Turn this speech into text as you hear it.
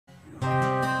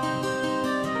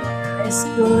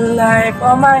school life,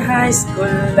 oh my high school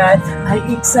life ay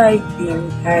exciting,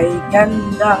 ay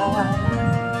ganda.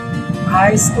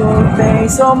 High school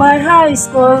days, oh my high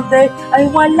school day ay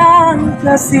walang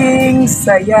kasing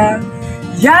saya.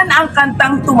 Yan ang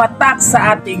kantang tumatak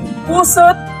sa ating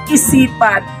puso't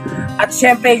isipan. At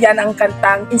syempre yan ang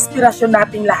kantang inspirasyon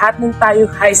nating lahat nung tayo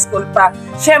high school pa.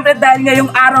 Syempre dahil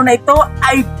ngayong araw na ito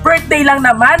ay birthday lang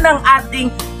naman ng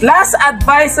ating class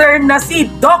advisor na si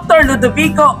Dr.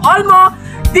 Ludovico Olmo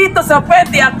dito sa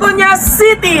Puente, Aquna,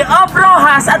 City of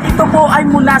Roxas. At ito po ay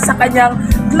mula sa kanyang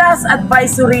class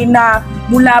advisory na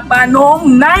mula pa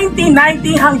noong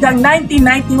 1990 hanggang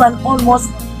 1991,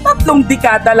 almost 3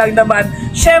 dekada lang naman.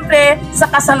 Syempre sa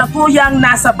kasalukuyang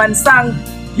nasa bansang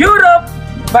Europe,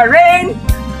 Bahrain,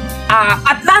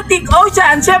 Atlantic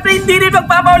Ocean, syempre hindi rin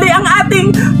magpapauli ang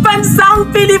ating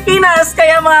bansang Pilipinas.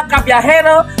 Kaya mga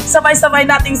kabiyahero, sabay-sabay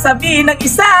nating sabihin ng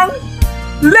isang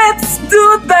let's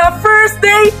do the first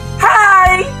day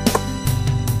high!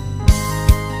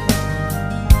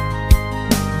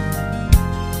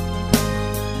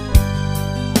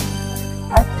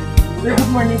 Good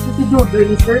morning, si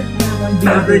Dudley, sir.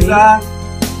 Dudley ka.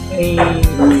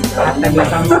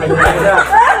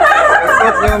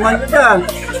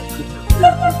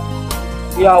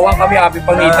 Iyawan kami abi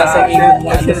pangita sa inyo.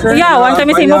 Iyawan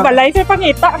kami sa inyo balay sa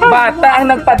pangita. Bata ang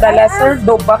nagpadala, sir.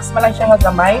 Do box man lang siya nga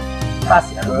gamay.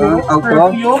 Tapos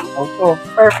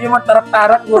perfume at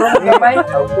tarak-tarak guro ng gamay.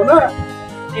 Auto na.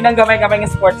 Inang gamay-gamay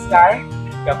ng sports car.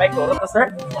 Gamay guro to,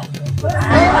 sir.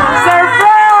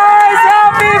 Surprise!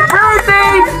 Happy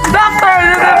birthday, Dr.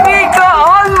 Ludovico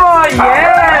Olmo!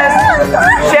 Yes!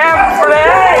 Siyempre,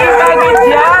 itagid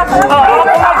niya. Oo,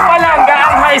 magpalangga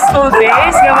ang high school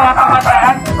days ng mga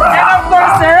kabataan. And of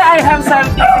course, sir, I have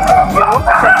something to give you.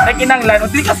 Nakinanglan. O,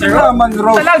 di ka, sir? Ano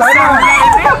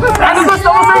gusto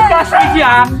mo, sir? Cash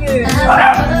media?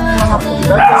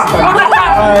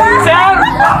 Sir,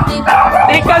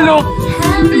 take a look.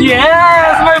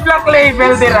 Yes! May black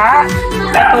label, dira.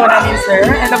 Ito na ni sir.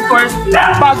 And of course,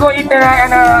 bago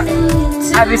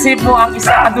receive mo ang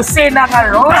isa dosena nga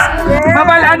rose,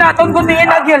 mabalaan natin kung diin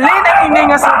nagyalin ang ini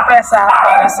nga sorpresa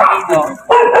para sa inyo.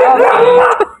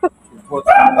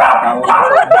 Okay.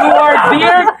 To our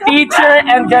dear teacher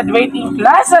and graduating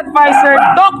class advisor,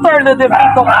 Dr.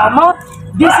 Ludovico Olmo,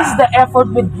 this is the effort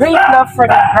with great love for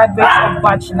the graduates of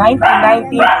batch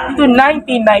 1990 to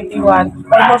 1991.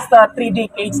 Almost 3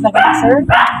 decades na kayo, sir.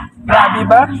 Grabe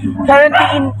ba?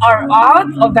 Currently in or out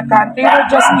of the country, we're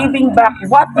just giving back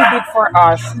what you did for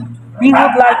us. We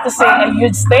would like to say a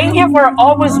huge thank you for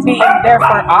always being there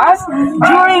for us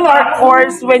during our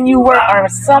course when you were our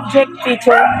subject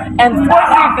teacher and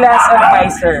fourth-year class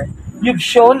advisor. You've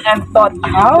shown and taught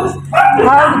how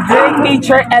great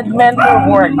teacher and mentor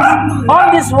works. On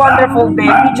this wonderful day,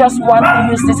 we just want to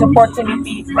use this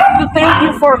opportunity to thank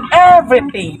you for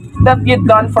everything that you've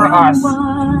done for us.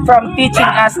 From teaching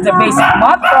us the basic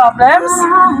math problems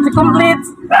to complete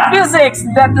physics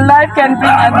that life can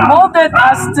bring and molded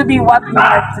us to be what we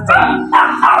are today.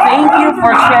 Thank you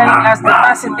for sharing us the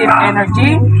positive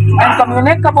energy and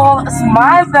communicable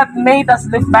smile that made us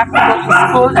look back to go to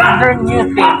school and learn new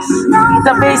things.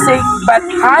 The basic but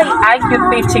high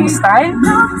IQ teaching style,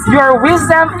 your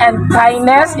wisdom and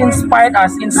kindness inspired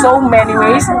us in so many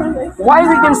ways, why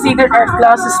we consider our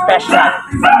classes special.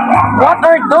 What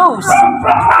are those?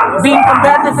 Being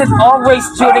competitive always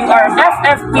during our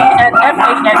FFP and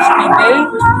FAHP day,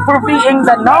 for being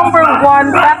the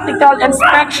 #1 practical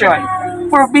inspection,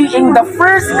 for being the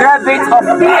first graduates of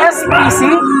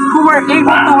PSPC who were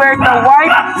able to wear the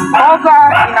white toga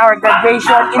in our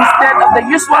graduation instead of the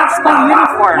usual school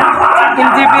uniform.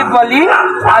 Individually,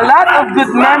 a lot of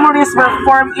good memories were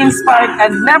formed, inspired,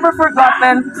 and never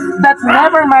forgotten, that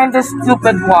never mind the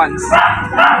stupid ones.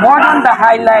 More than the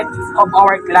highlights of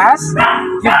our class,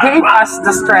 you gave us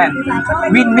the strength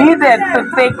we needed to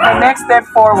take the next step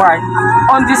forward.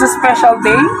 On this special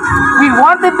day, we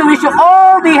wanted to wish you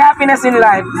all the happiness in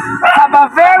life. Have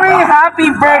a very happy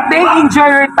birthday. Enjoy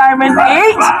your retirement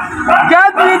age.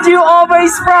 God with you always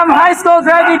from high school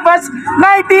graduate batch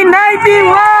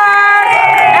 1991.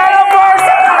 And of course,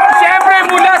 syempre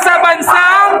mula sa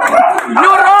bansang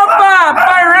Europa,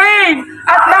 Bahrain,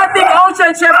 Atlantic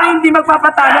Ocean, syempre hindi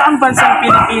magpapatalo ang bansang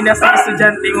Pilipinas ng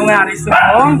estudyante mo nga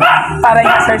risong para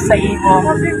i-answer sa iyo.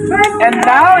 And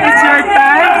now, it's your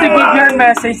time to give your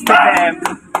message to them.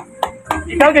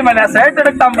 Ikaw, di man na, sir? Ito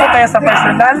nagtampo tayo sa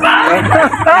personal.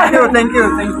 Thank you.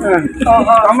 Oo.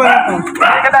 Tama na ito.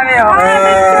 Ika na niyo.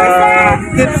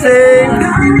 Keep safe.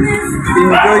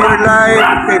 Enjoy your life.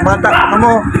 Kay bata ka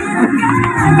mo.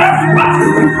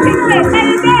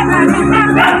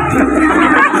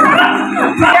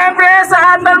 Siyempre,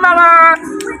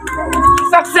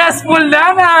 successful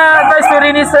na nga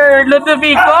anniversary ni Sir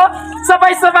Ludovico.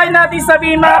 Sabay-sabay natin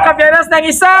sabihin mga kabyeras ng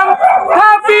isang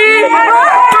Happy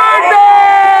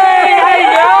Birthday!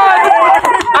 Ayan!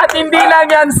 At hindi lang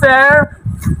yan, sir.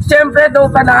 Siyempre,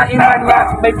 daw kanain man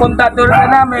niya. May kontador ka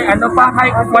na, may ano pa,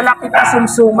 hay, wala kita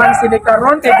sumsuman sila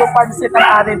karon kay Gupansit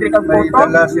ang ari diri kag May photo.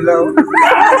 dala sila. Oh.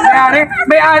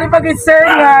 May ari pag sir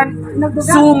yan.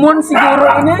 Sumon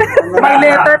siguro ini. May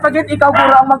letter pag ikaw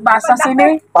guro ang magbasa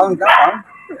sini. Pound ka,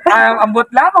 pound? Ang ambot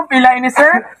lang kung pila ini,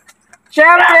 sir.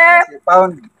 Siyempre,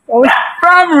 Pound.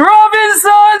 from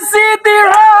Robinson City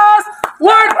Ross,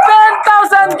 worth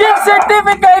 10,000 gift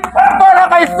certificate para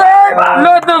kay Sir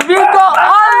Ludovico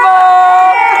Olmo!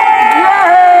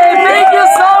 Yay! Thank you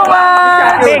so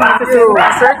much! Thank you.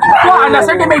 Sir,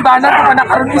 sir, may banan kung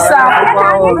nakaroon isa.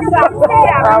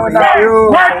 Thank you.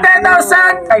 Worth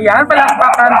 10,000! Ayan,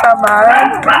 palakpakan taman.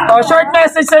 O, short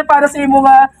message, sir, para sa imo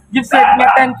nga gift set nga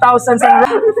 10,000 sa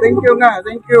Thank you nga,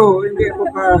 thank you. Hindi ako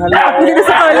kahala. Hindi na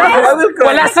sa kala.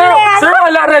 Wala, sir. Sir,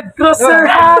 wala Red Cross, sir.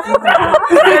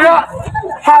 Pero,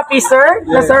 happy, sir?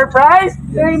 Na surprise?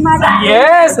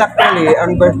 Yes. Actually,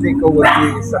 ang birthday ko would be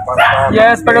sa para.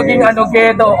 Yes, pero king ano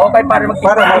kedo. Okay,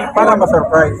 para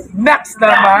ma-surprise. Next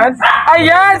naman.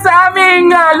 Ayan, sa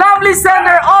aming lovely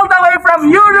sender all the way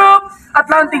from Europe,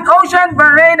 Atlantic Ocean,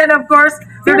 Bahrain, and of course,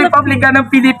 the Republic ng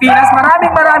Pilipinas.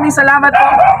 Maraming salamat po.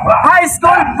 High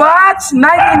school batch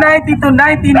 1990 to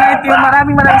 1991.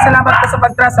 Maraming salamat po sa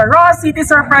pagtrasa sa Raw City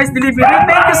Surprise Delivery.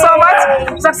 Thank you so much.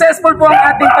 Successful po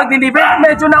ang ating pag-deliver.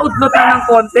 Medyo naudlot lang ng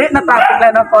konti, natapig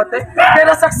lang ng konti,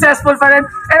 pero successful pa rin.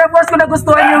 And of course, kung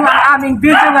nagustuhan nyo ang aming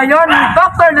video ngayon ni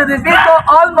Dr. Ludovico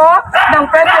Olmo ng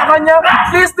Puente, Aquna,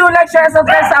 please do like, share, and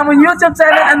subscribe sa aming YouTube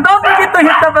channel. And don't forget to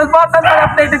hit the bell button para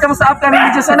updated kamo sa upcoming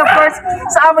videos. And of course,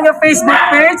 sa aming Facebook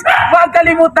page, huwag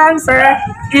kalimutang, sir,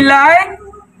 i-like,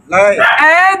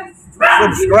 and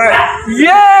Subscribe.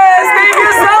 yes! Thank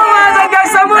you so much! Hanggang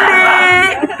sa muli!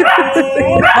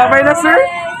 Bye-bye na, sir!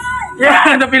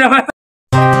 Yeah, ano pinamata?